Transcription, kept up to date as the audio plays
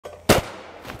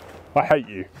I hate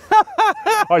you.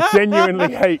 I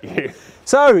genuinely hate you.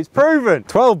 So it's proven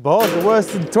 12 bars are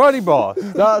worse than 20 bars.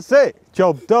 That's it.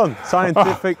 Job done.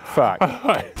 Scientific fact.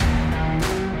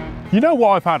 You know what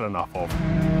I've had enough of?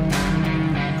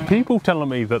 People telling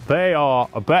me that they are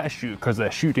a better shooter because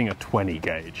they're shooting a 20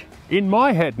 gauge. In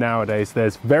my head nowadays,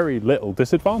 there's very little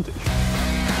disadvantage.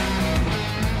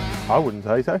 I wouldn't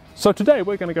say so. So today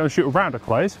we're going to go and shoot a round of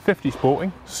clays, 50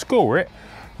 sporting, score it.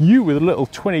 You with a little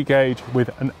 20 gauge with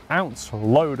an ounce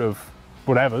load of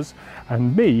whatevers,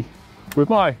 and me with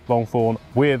my Longthorn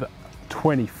with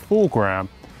 24 gram,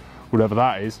 whatever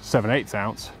that is, 7/8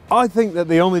 ounce. I think that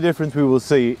the only difference we will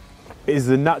see is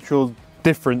the natural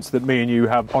difference that me and you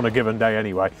have on a given day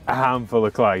anyway. A handful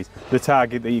of clays, the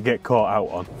target that you get caught out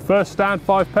on. First stand,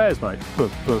 5 pairs, mate.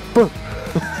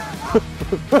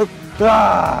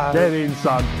 Get in,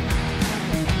 son.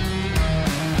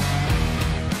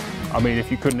 I mean,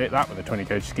 if you couldn't hit that with a 20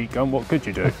 gauge skeet gun, what could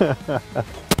you do?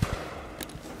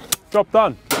 Job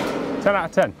done. 10 out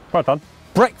of 10. Well done.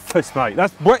 Breakfast, mate.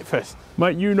 That's breakfast.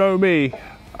 Mate, you know me,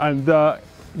 and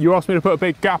you asked me to put a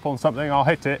big gap on something, I'll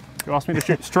hit it. You asked me to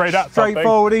shoot straight at something.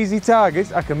 Straightforward, easy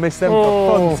targets. I can miss them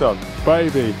for fun, son.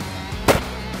 Baby.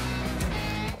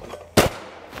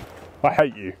 I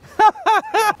hate you.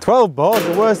 12 bars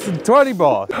are worse than 20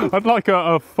 bars. I'd like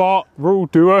a fart rule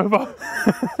do-over.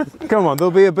 Come on,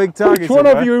 there'll be a big target. Which one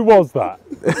of you was that?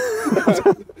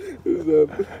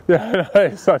 Yeah,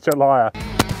 that is such a liar.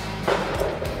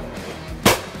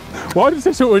 Why does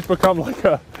this always become like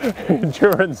a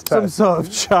endurance test? Some sort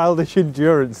of childish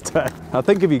endurance test. I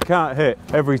think if you can't hit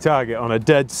every target on a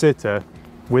dead sitter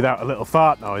without a little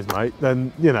fart noise, mate,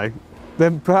 then, you know,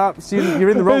 then perhaps you're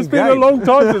in the wrong game. It's been a long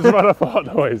time since I've had a fart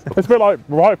noise. It's been like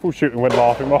rifle shooting when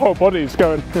laughing. My whole body's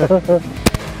going.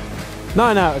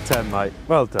 9 out of 10, mate.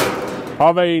 Well done.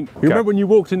 I mean, you remember when you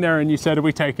walked in there and you said, are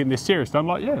we taking this seriously? I'm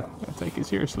like, yeah, I take it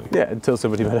seriously. Yeah, until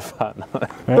somebody made a fart noise.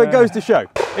 But it goes to show,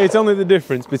 it's only the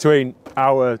difference between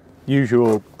our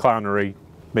usual clownery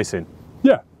missing.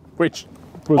 Yeah, which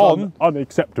was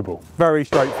unacceptable. Very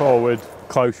straightforward,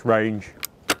 close range,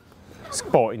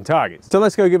 sporting targets. So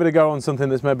let's go give it a go on something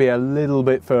that's maybe a little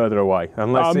bit further away,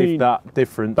 and let's see if that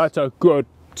difference... That's a good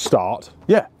start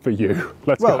for you.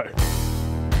 Let's go.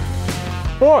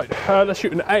 Right, let's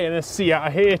shoot an A and a C out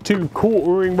of here, 2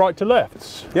 quartering right to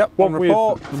lefts. Yep, one with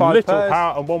report, 5 little pairs.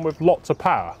 power and one with lots of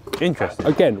power. Interesting.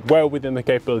 Again, well within the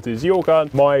capabilities of your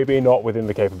gun, maybe not within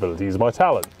the capabilities of my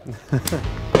talent.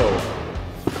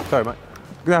 Oh. Sorry, mate.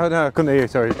 No, I couldn't hear you,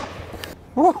 sorry.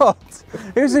 What?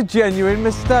 It was a genuine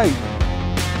mistake.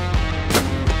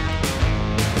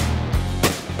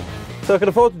 So I can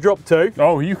afford to drop 2.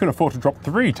 Oh, you can afford to drop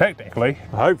 3, technically.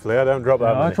 Hopefully I don't drop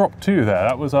that many. I dropped 2 there.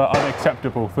 That was an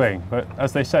unacceptable thing. But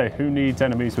as they say, who needs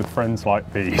enemies with friends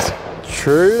like these?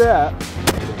 True that.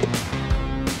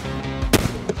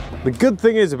 The good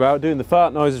thing is about doing the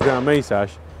fart noises around me,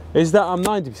 Sash, is that I'm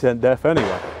 90% deaf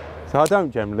anyway. So I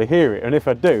don't generally hear it. And if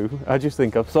I do, I just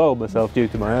think I've soiled myself due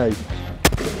to my age.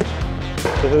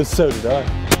 So did I.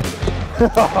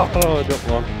 Oh, I dropped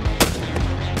 1.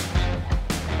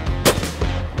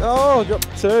 Oh,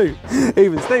 dropped 2.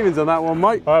 Even Stevens on that one,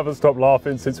 mate. I haven't stopped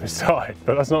laughing since we started,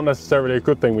 but that's not necessarily a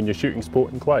good thing when you're shooting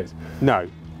sporting clays. No.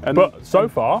 But so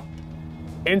far,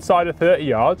 inside of 30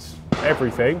 yards,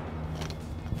 everything,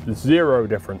 0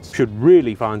 difference. Should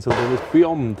really find something that's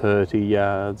beyond 30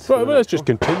 yards. Well, let's just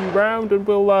continue round and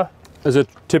we'll... As a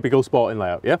typical sporting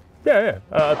layout, yeah? Yeah.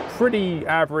 Pretty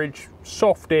average,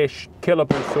 softish,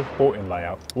 killable sporting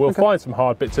layout. We'll find some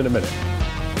hard bits in a minute.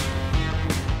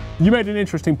 You made an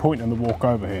interesting point on the walk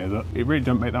over here that it really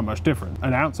doesn't make that much difference.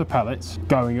 An ounce of pellets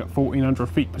going at 1400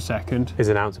 feet per second. Is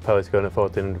an ounce of pellets going at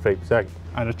 1400 feet per second?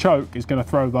 And a choke is going to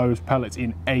throw those pellets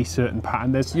in a certain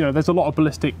pattern. There's a lot of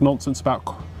ballistic nonsense about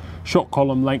shot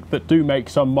column length that do make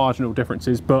some marginal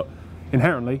differences, but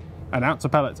inherently, an ounce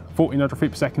of pellets, 1400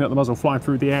 feet per second at the muzzle flying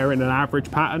through the air in an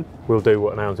average pattern. Will do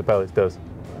what an ounce of pellets does.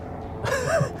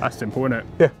 That's simple, isn't it?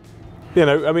 Yeah. You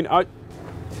know, I mean,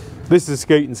 this is a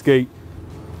skeet and skeet.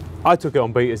 I took it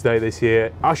on Beaters Day this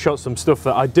year. I shot some stuff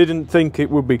that I didn't think it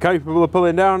would be capable of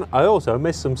pulling down. I also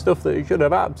missed some stuff that it should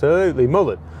have absolutely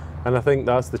mullered. And I think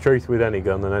that's the truth with any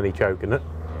gun and any choke, isn't it?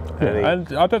 Yeah,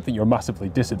 and I don't think you're massively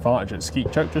disadvantaged at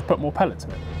skeet choke, just put more pellets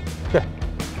in it. Yeah.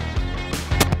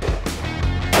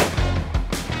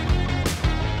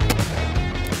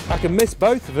 I can miss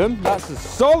both of them. That's a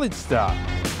solid start.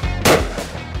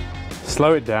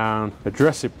 Slow it down,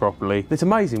 address it properly. It's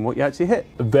amazing what you actually hit.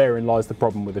 Therein lies the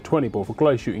problem with the 20 ball for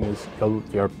clay shooting is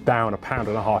you're down 1.5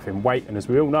 pounds in weight, and as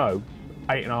we all know,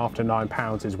 8.5 to 9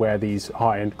 pounds is where these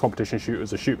high-end competition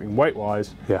shooters are shooting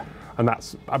weight-wise. Yeah. And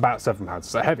that's about 7 pounds.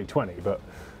 It's a heavy 20, but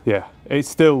Yeah, it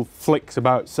still flicks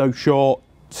about so short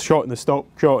in the stock,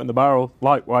 short in the barrel,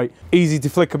 lightweight, easy to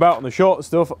flick about on the short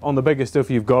stuff. On the bigger stuff,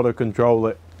 you've got to control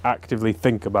it, actively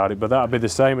think about it, but that'd be the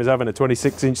same as having a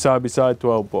 26-inch side-by-side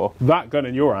 12-bore. That gun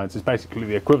in your hands is basically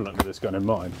the equivalent of this gun in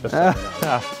mine.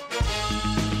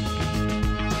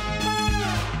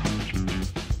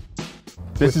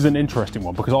 This is an interesting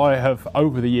one because I have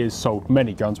over the years sold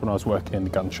many guns when I was working in the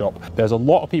gun shop. There's a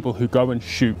lot of people who go and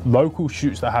shoot local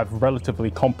shoots that have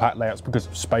relatively compact layouts because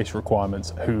of space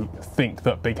requirements, who think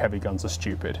that big heavy guns are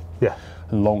stupid. Yeah.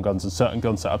 And long guns and certain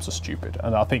gun setups are stupid.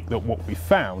 And I think that what we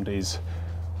found is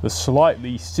the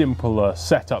slightly simpler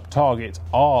setup targets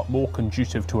are more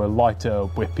conducive to a lighter,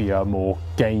 whippier, more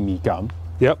gamey gun.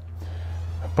 Yep.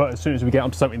 But as soon as we get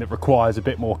onto something that requires a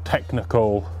bit more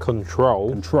technical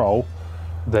control,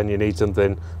 then you need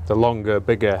something, the longer,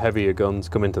 bigger, heavier guns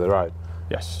come into the right.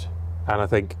 Yes. And I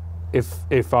think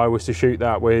if I was to shoot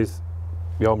that with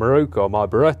your Maruk or my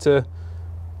Beretta,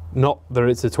 not that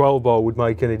it's a 12-bore would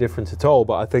make any difference at all,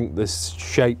 but I think the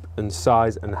shape and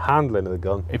size and handling of the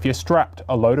gun. If you strapped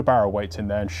a load of barrel weights in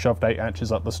there and shoved 8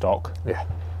 inches up the stock, yeah,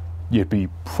 you'd be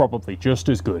probably just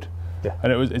as good. Yeah.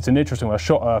 And it's an interesting one. I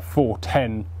shot a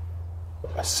 410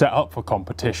 set up for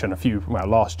competition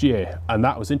last year, and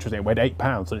that was interesting. It weighed 8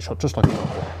 pounds and it shot just like a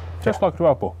 12-bore. Just like a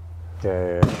 12-bore.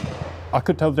 Yeah. I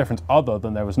couldn't tell the difference other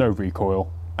than there was no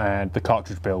recoil and the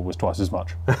cartridge bill was twice as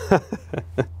much.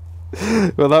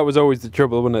 Well, that was always the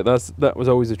trouble, wasn't it? That was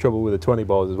always the trouble with the 20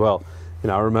 bores as well. You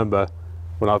know, I remember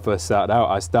when I first started out,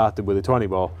 I started with a 20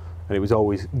 bore, and it was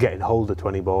always getting hold of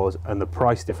 20 bores, and the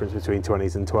price difference between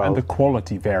 20s and 12. And the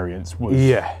quality variance was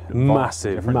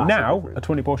massive. Now, difference. A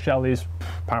 20 bore shell is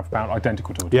pound for pound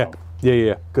identical to a 12.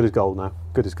 Yeah. Good as gold now.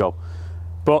 Good as gold.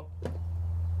 But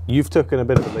you've taken a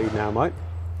bit of a lead now, mate.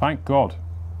 Thank God.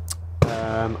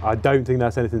 I don't think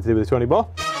that's anything to do with the 20 bore.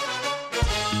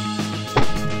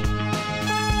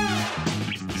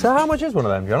 So how much is one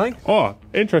of them, Johnny? Oh,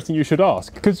 interesting you should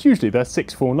ask, because usually they're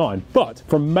 $649, but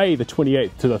from May the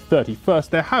 28th to the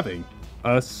 31st, they're having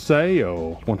a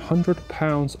sale.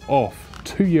 £100 off,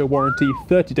 2-year warranty,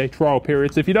 30-day trial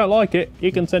periods. If you don't like it,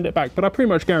 you can send it back, but I pretty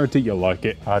much guarantee you'll like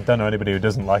it. I don't know anybody who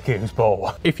doesn't like it who's bought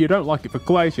one. If you don't like it for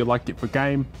clays, you like it for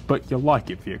game, but you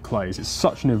like it for your clays. It's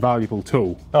such an invaluable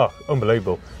tool. Oh,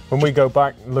 unbelievable. When we go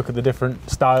back and look at the different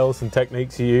styles and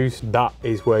techniques you use, that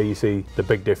is where you see the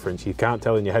big difference. You can't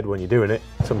tell in your head when you're doing it.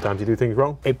 Sometimes you do things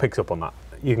wrong. It picks up on that.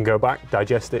 You can go back,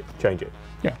 digest it, change it.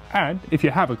 Yeah, and if you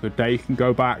have a good day, you can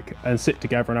go back and sit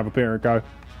together and have a beer and go,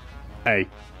 hey,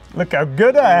 look how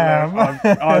good I am.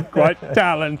 I'm quite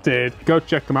talented. Go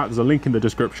check them out. There's a link in the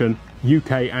description.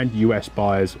 UK and US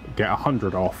buyers get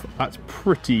 100 off. That's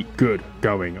pretty good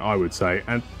going, I would say.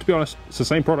 And to be honest, it's the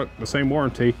same product, the same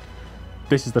warranty.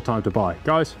 This is the time to buy.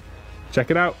 Guys,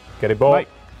 check it out. Get it bought. Mate,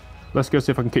 let's go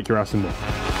see if I can kick your ass in there.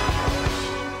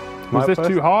 Was this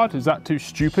too hard? Is that too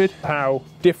stupid? How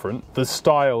different the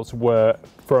styles were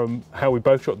from how we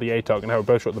both shot the A target and how we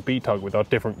both shot the B target with our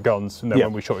different guns, and then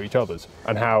when we shot each other's,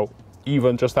 and how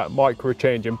even just that micro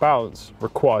change in balance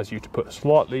requires you to put a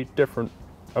slightly different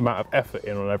amount of effort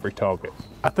in on every target.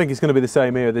 I think it's going to be the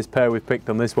same here. This pair we've picked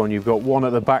on this one, you've got one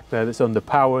at the back there that's under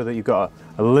power, that you've got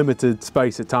a limited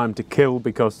space of time to kill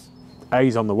because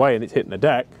A's on the way and it's hitting the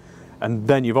deck, and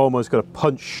then you've almost got to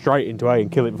punch straight into A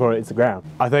and kill it before it hits the ground.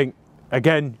 I think,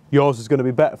 again, yours is going to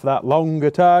be better for that longer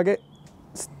target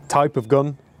type of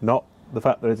gun, not the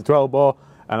fact that it's a 12 bore,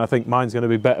 and I think mine's going to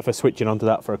be better for switching onto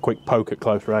that for a quick poke at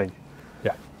close range.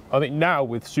 Yeah, I think now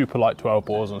with super light 12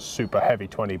 bores and super heavy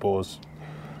 20 bores,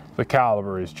 the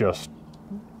caliber is just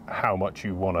how much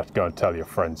you want to go and tell your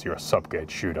friends you're a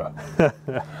sub-gauge shooter.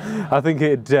 I think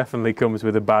it definitely comes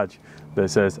with a badge that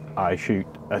says, I shoot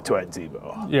a 20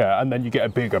 bore. Yeah, and then you get a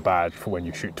bigger badge for when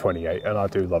you shoot 28, and I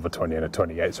do love a 20 and a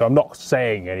 28, so I'm not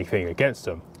saying anything against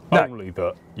them, only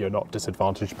that you're not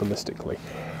disadvantaged ballistically.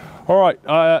 All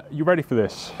right, you ready for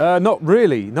this? Not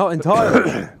really, not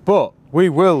entirely, but we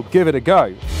will give it a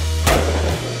go.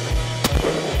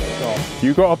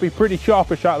 You've got to be pretty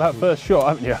sharpish out that first shot,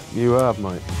 haven't you? You have,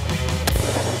 mate.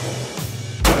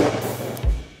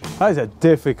 That is a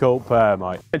difficult pair,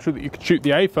 mate. Make sure that you can shoot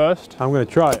the A first. I'm going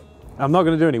to try it. I'm not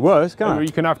going to do any worse, can I?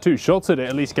 You can have 2 shots at it,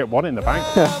 at least get 1 in the bank.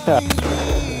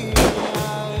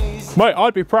 Mate,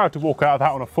 I'd be proud to walk out of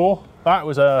that on a 4. That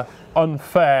was a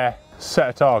unfair set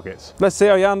of targets. Let's see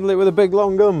how you handle it with a big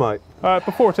long gun, mate.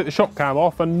 Before I take the ShotKam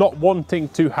off and not wanting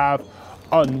to have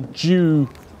undue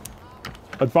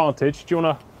advantage, do you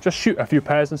want to just shoot a few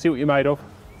pairs and see what you're made of?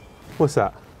 What's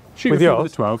that? Shoot with yours? yours?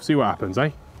 With the 12, see what happens, eh?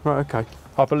 Right, okay.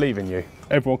 I believe in you.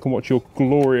 Everyone can watch your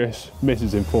glorious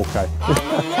misses in 4K.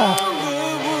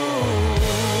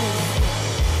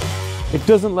 It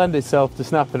doesn't lend itself to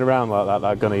snapping around like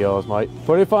that gun of yours, mate.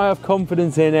 But if I have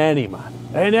confidence in any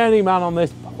man on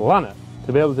this planet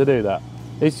to be able to do that,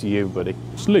 it's you, buddy.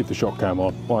 Just leave the ShotKam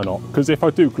on, why not? Because if I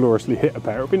do gloriously hit a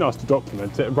pair, it'd be nice to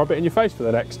document it and rub it in your face for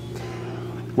the next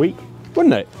week.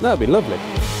 Wouldn't it? That'd be lovely.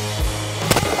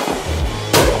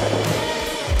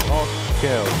 Oh,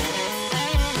 kill.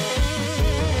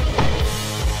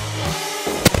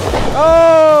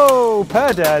 Oh,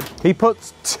 pair dead. He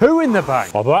puts 2 in the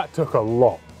bank. Oh, that took a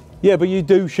lot. Yeah, but you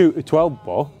do shoot a 12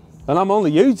 bore, and I'm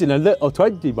only using a little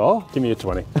 20 bore. Give me a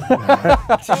 20.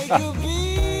 Take a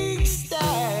big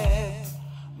step,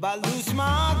 but lose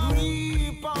my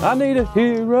grip on I need a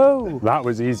hero. That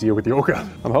was easier with your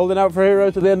gun. I'm holding out for a hero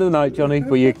to the end of the night, Johnny,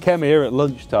 but you came here at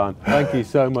lunchtime. Thank you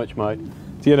so much, mate.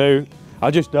 You know,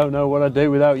 I just don't know what I'd do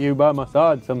without you by my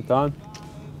side sometimes.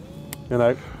 You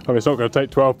know. I mean, it's not going to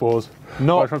take 12 bores.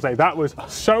 No. I was trying to say, that was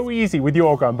so easy with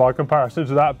your gun by comparison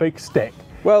to that big stick.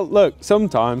 Well, look,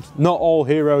 sometimes not all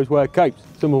heroes wear capes.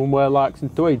 Some of them wear likes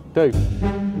and tweed too.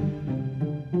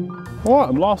 All right,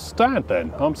 I'm last stand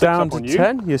then. I'm 6 Down up to on you.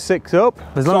 10, you're 6 up.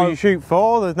 As long as you shoot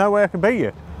 4, there's no way I can beat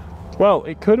you. Well,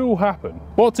 it could all happen.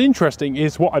 What's interesting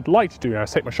is what I'd like to do now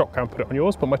is take my ShotKam and put it on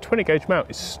yours, but my 20 gauge mount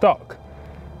is stuck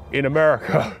in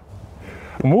America.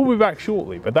 And we'll be back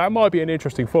shortly, but that might be an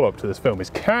interesting follow-up to this film, is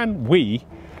can we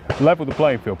level the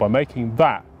playing field by making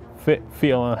that fit,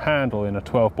 feel and handle in a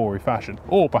 12 bore fashion?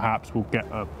 Or perhaps we'll get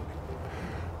a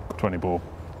 20 bore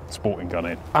sporting gun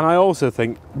in. And I also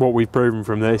think what we've proven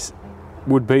from this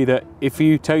would be that if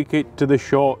you take it to the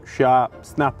short, sharp,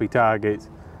 snappy targets,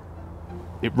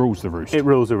 It rules the roost. it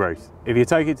rules the roost. If you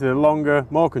take it to the longer,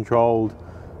 more controlled,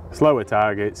 slower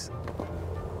targets,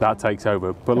 that takes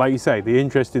over. But like you say, the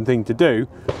interesting thing to do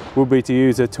would be to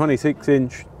use a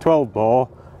 26-inch 12 bore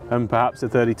and perhaps a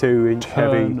 32-inch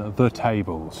heavy. Turn the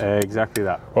tables. Exactly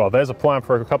that. Well, there's a plan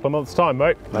for a couple of months' time,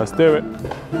 mate. Let's do it.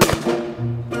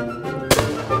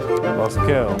 Lost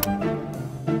kill.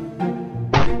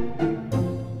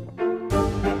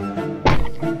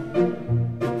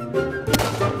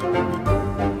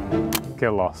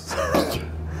 Kill loss.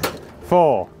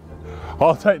 4.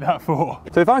 I'll take that 4.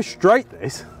 So if I straight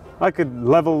this, I could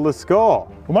level the score.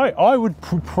 Well, mate, I would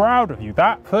be proud of you.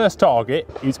 That first target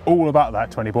is all about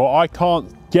that 20 bore. I can't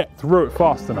get through it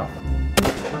fast enough.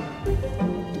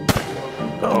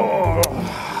 Oh,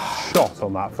 shot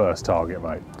on that first target,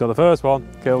 mate. Got the first one,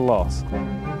 kill loss.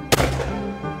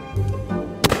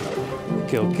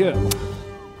 Kill kill.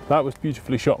 That was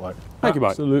beautifully shot, mate. Thank you, mate.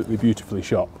 Absolutely beautifully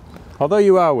shot. Although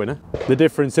you are a winner, the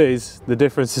difference is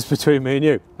between me and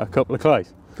you. A couple of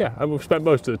clays. Yeah, and we've spent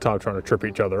most of the time trying to trip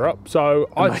each other up, so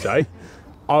I'd say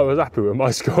I was happy with my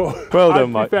score. Well done,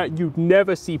 And mate. in fact, you'd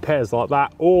never see pairs like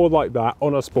that or like that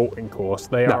on a sporting course.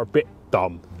 They are a bit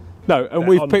dumb. No, and They're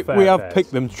we have unfair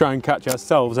picked them to try and catch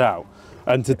ourselves out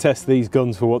and to test these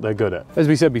guns for what they're good at. As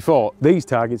we said before, these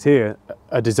targets here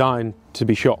are designed to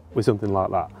be shot with something like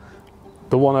that.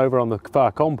 The one over on the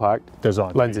far compact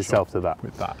Designed to lends be itself shot to that.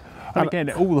 with that. And again,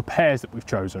 all the pairs that we've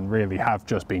chosen really have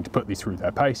just been to put these through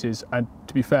their paces. And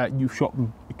to be fair, you've shot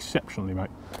them exceptionally, mate.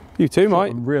 You too, Shot mate.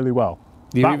 them really well.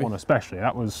 You That even- one especially,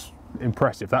 that was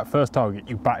impressive. That first target,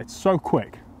 you batted so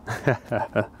quick.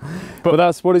 But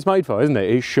that's what it's made for, isn't it?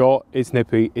 It's short, it's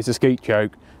nippy, it's a skeet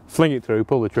choke, fling it through,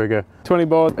 pull the trigger. 20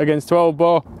 bore against 12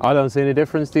 bore, I don't see any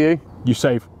difference to you. You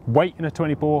save weight in a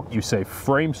 20 bore, you save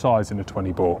frame size in a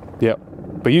 20 bore. Yep.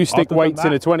 But you stick Other than weights in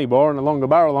that- a 20 bore and a longer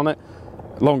barrel on it,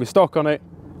 longer stock on it,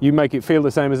 you make it feel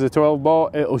the same as a 12 bore,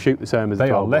 it'll shoot the same as a They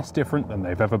 12 are bore. less different than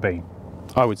they've ever been.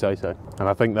 I would say so. And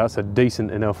I think that's a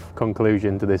decent enough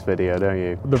conclusion to this video, don't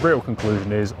you? The real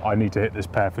conclusion is I need to hit this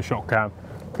pair for ShotKam.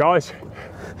 Guys,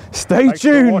 Stay thanks for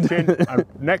tuned! watching. And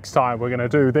next time we're going to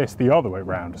do this the other way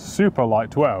round. Super light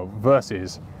 12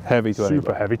 versus Heavy 20.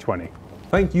 super heavy 20.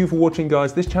 Thank you for watching,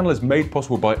 guys. This channel is made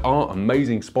possible by our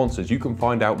amazing sponsors. You can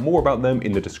find out more about them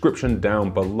in the description down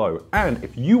below. And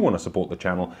if you want to support the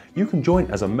channel, you can join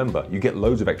as a member. You get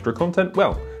loads of extra content,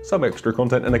 well, some extra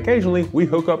content, and occasionally we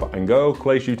hook up and go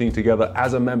clay shooting together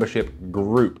as a membership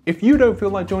group. If you don't feel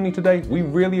like joining today, we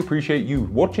really appreciate you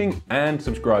watching and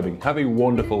subscribing. Have a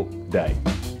wonderful day.